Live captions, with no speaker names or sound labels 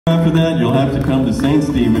After that, you'll have to come to St.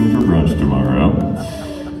 Stephen for brunch tomorrow.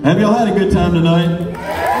 Have y'all had a good time tonight?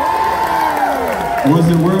 Was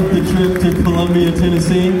it worth the trip to Columbia,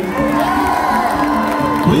 Tennessee?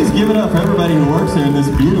 Please give it up for everybody who works here in this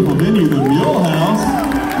beautiful venue, the Mule House.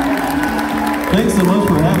 Thanks so much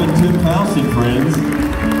for having Tim Foust and friends.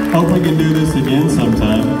 Hope we can do this again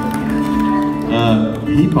sometime.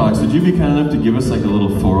 HeatBox, would you be kind enough to give us like a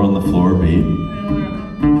little 4 on the floor beat?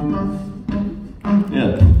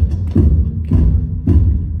 Yeah.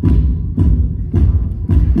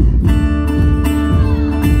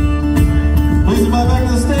 Please invite back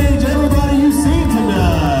to the stage everybody you've seen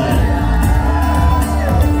tonight.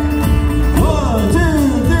 1, 2,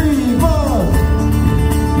 3, 4.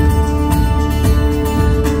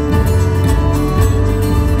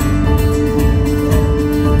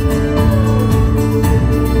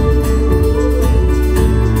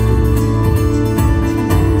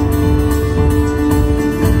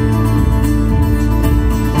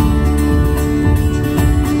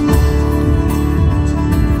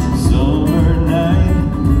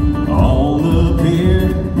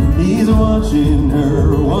 Watching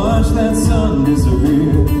her watch that sun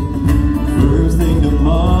disappear. First thing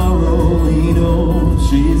tomorrow, we know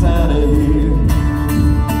she's out of here.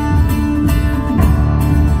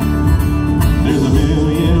 There's a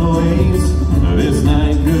million ways this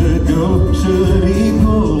night could go. Should he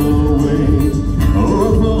pull away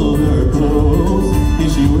or pull her close?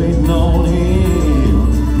 Is she waiting on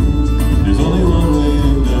him? There's only one way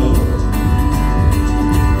to go.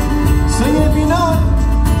 Sing it if you know it.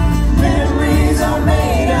 Memories are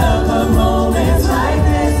made up of moments like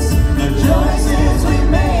this. The choices we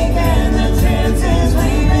make and the chances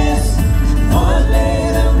we miss. One day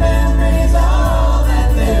the memories are all that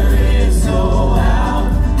there is. So how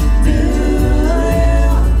do you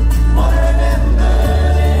want to remember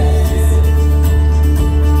this?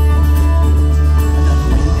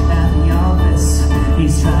 Thinking at the office,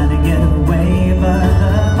 he's trying to get away, but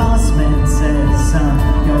the boss man says, son,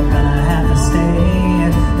 you're gonna have to stay.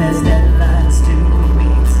 There's deadlines to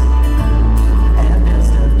meet, and there's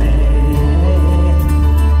to pay.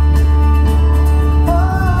 Oh,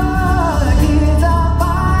 the kids are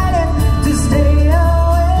fighting to stay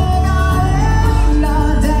awake. Waiting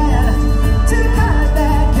on Dad to cut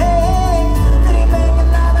that cake. Did he make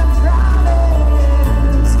another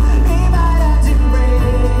promise? He might have to break.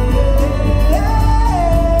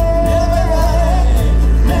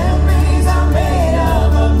 Memories are made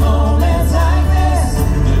up of moments like this.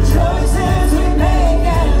 The choices we make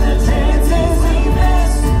and the chances we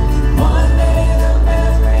miss. One day the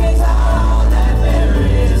memories are all that there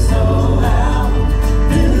is. So how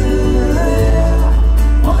do you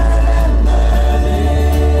want to remember this?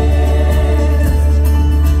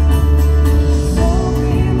 So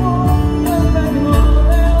we wonder that all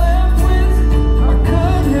they're left with are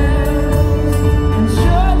good hands and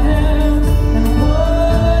short hands and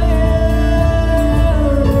what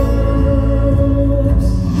ifs.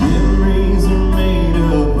 Memories are made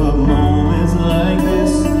up of moments like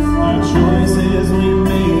this. The choices we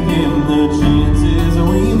make and the chances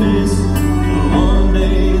we miss. One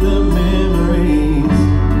day the memories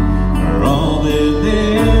are all that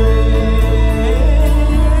there is.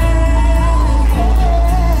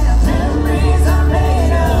 Memories are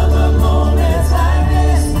made up of moments like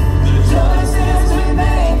this. The choices we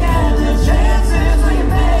make and the chances we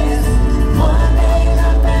miss. One day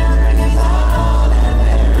the memories are all that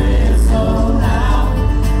there is. So how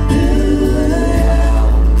do you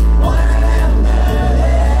want to remember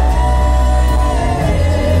this?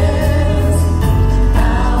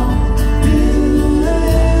 How do you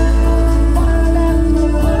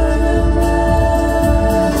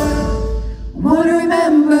want to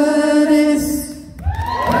remember this?